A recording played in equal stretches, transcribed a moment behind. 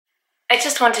I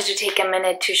just wanted to take a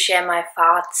minute to share my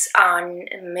thoughts on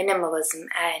minimalism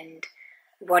and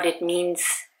what it means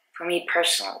for me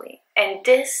personally. And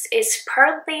this is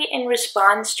partly in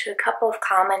response to a couple of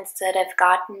comments that I've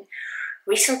gotten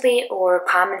recently, or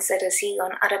comments that I see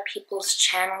on other people's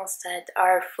channels that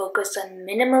are focused on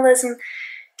minimalism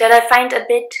that I find a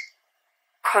bit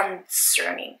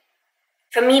concerning.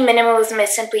 For me, minimalism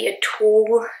is simply a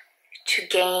tool to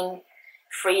gain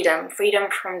freedom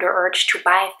from the urge to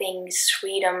buy things,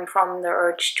 freedom from the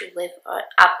urge to live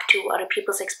up to other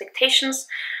people's expectations,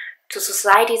 to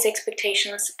society's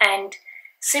expectations, and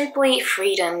simply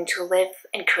freedom to live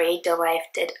and create the life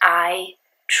that I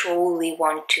truly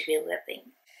want to be living.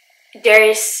 There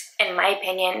is, in my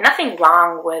opinion, nothing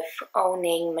wrong with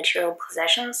owning material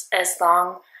possessions as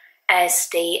long as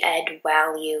they add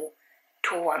value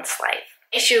to one's life.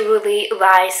 The issue really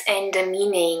lies in the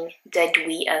meaning that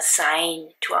we assign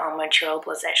to our material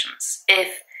possessions.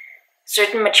 If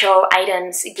certain material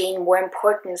items gain more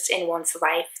importance in one's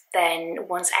life than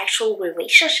one's actual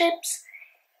relationships,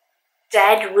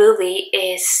 that really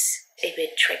is a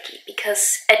bit tricky,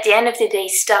 because at the end of the day,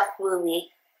 stuff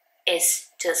really is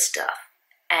just stuff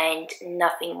and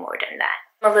nothing more than that.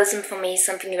 Minimalism for me is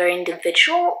something very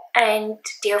individual, and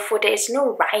therefore there is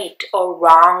no right or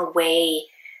wrong way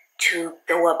to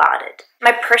go about it.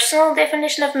 My personal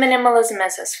definition of minimalism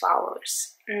is as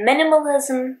follows.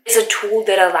 Minimalism is a tool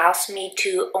that allows me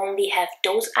to only have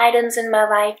those items in my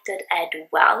life that add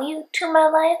value to my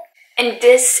life, and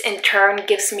this in turn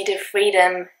gives me the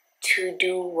freedom to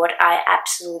do what I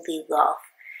absolutely love.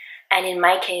 And in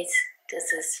my case,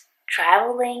 this is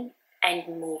traveling and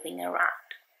moving around.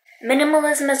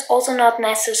 Minimalism is also not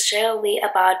necessarily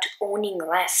about owning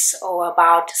less or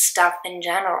about stuff in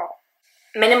general.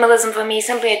 Minimalism for me is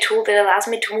simply a tool that allows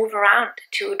me to move around,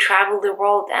 to travel the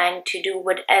world, and to do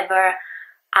whatever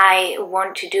I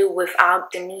want to do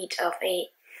without the need of a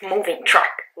moving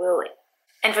truck, really.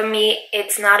 And for me,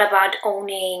 it's not about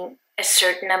owning a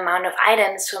certain amount of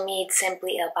items. For me, it's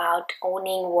simply about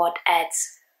owning what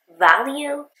adds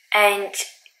value and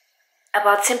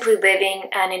about simply living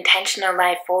an intentional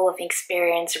life full of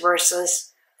experience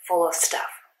versus full of stuff.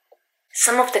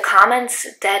 Some of the comments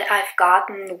that I've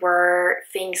gotten were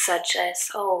things such as,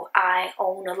 oh, I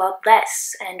own a lot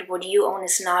less, and what you own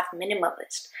is not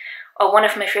minimalist. Or one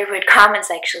of my favorite comments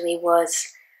actually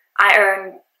was, I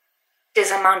earn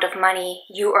this amount of money,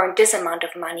 you earn this amount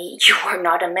of money, you are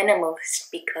not a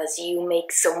minimalist because you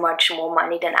make so much more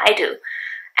money than I do.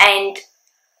 And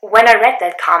when I read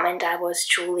that comment, I was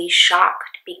truly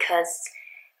shocked, because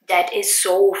that is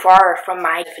so far from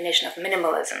my definition of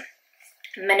minimalism.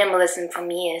 Minimalism for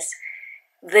me is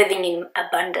living in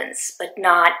abundance, but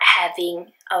not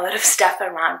having a lot of stuff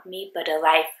around me, but a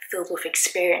life filled with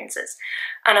experiences.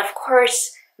 And of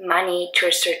course, money to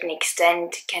a certain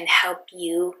extent can help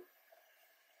you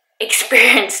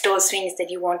experience those things that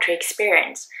you want to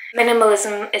experience.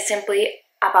 Minimalism is simply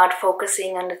about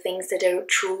focusing on the things that are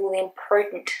truly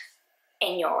important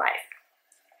in your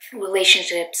life.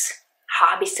 Relationships,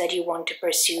 hobbies that you want to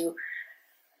pursue,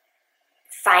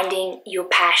 finding your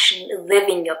passion,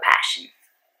 living your passion.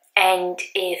 And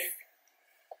if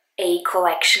a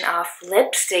collection of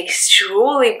lipsticks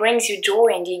truly brings you joy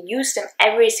and you use them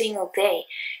every single day,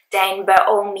 then by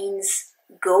all means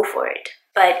go for it.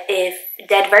 But if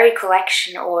that very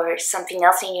collection or something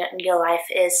else in your life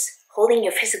is holding you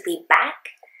physically back,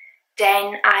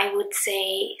 then I would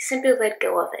say simply let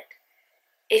go of it.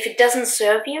 If it doesn't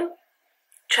serve you,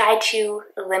 try to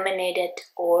eliminate it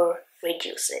or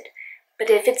reduce it. But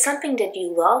if it's something that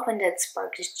you love and that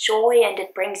sparks joy and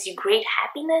that brings you great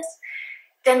happiness,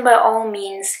 then by all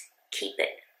means keep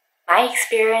it. My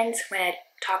experience when I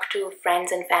talk to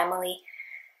friends and family,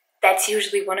 that's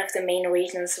usually one of the main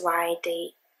reasons why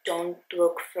they don't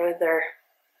look further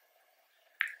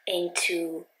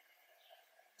into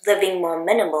living more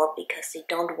minimal, because they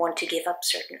don't want to give up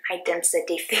certain items that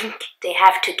they think they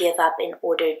have to give up in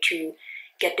order to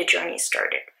get the journey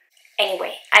started.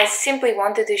 Anyway, I simply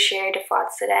wanted to share the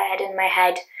thoughts that I had in my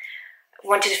head.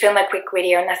 Wanted to film a quick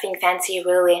video, nothing fancy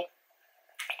really,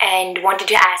 and wanted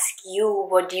to ask you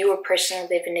what your personal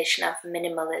definition of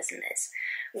minimalism is.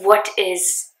 What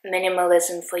is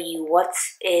minimalism for you?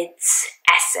 What's its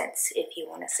essence, if you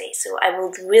want to say so? I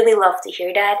would really love to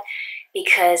hear that,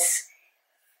 because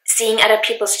seeing other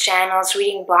people's channels,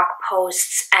 reading blog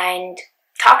posts, and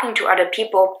talking to other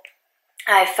people,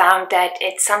 I found that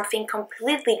it's something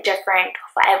completely different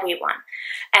for everyone.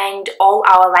 And all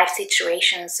our life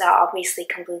situations are obviously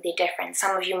completely different.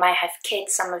 Some of you might have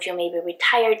kids, some of you may be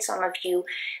retired, some of you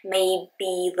may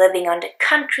be living on the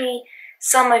country,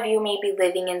 Some of you may be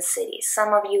living in cities,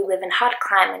 some of you live in hot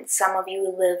climates, some of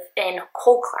you live in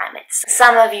cold climates.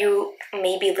 Some of you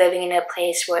may be living in a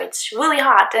place where it's really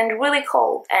hot and really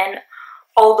cold and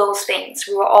all those things.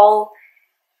 We're all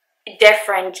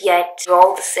different, yet we're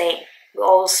all the same. We're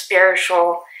all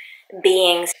spiritual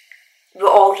beings. We're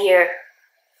all here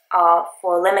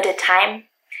for a limited time.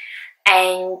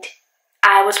 And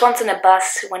I was once in a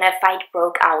bus when a fight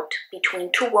broke out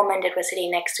between two women that were sitting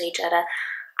next to each other.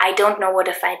 I don't know what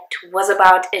the fight was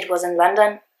about. It was in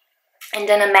London. And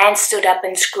then a man stood up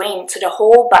and screamed so the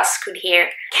whole bus could hear.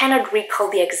 Cannot recall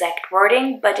the exact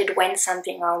wording, but it went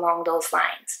something along those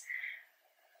lines.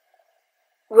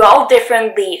 We're all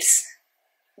different leaves,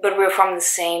 but we're from the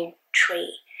same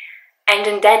tree. And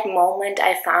in that moment,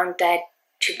 I found that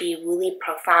to be really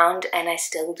profound, and I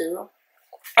still do.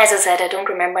 As I said, I don't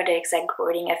remember the exact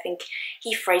wording. I think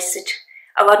he phrased it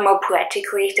a lot more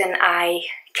poetically than I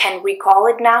can recall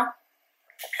it now.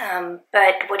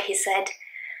 But what he said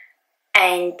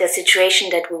and the situation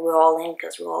that we were all in,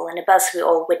 because we were all in a bus, we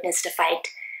all witnessed the fight,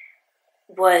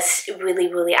 was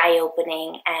really, really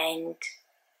eye-opening, and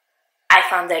I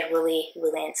found that really,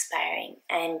 really inspiring.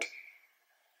 And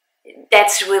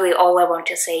that's really all I want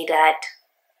to say, that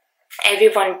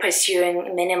everyone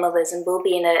pursuing minimalism will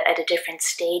be at a different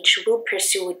stage, will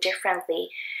pursue it differently.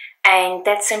 And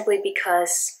that's simply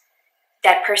because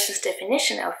that person's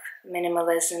definition of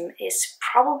minimalism is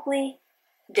probably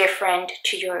different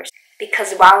to yours.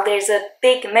 Because while there's a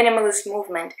big minimalist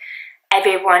movement,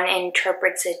 everyone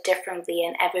interprets it differently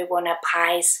and everyone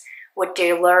applies what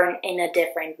they learn in a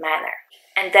different manner.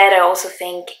 And that I also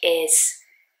think is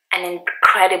an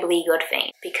incredibly good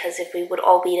thing, because if we would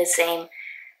all be the same,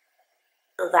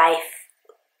 life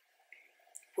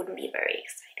wouldn't be very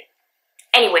exciting.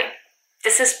 Anyway,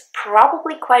 this is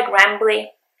probably quite rambly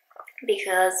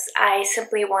because I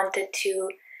simply wanted to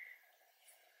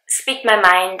speak my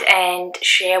mind and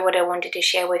share what I wanted to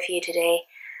share with you today.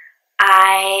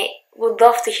 I would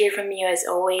love to hear from you as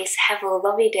always. Have a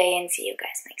lovely day and see you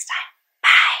guys next time.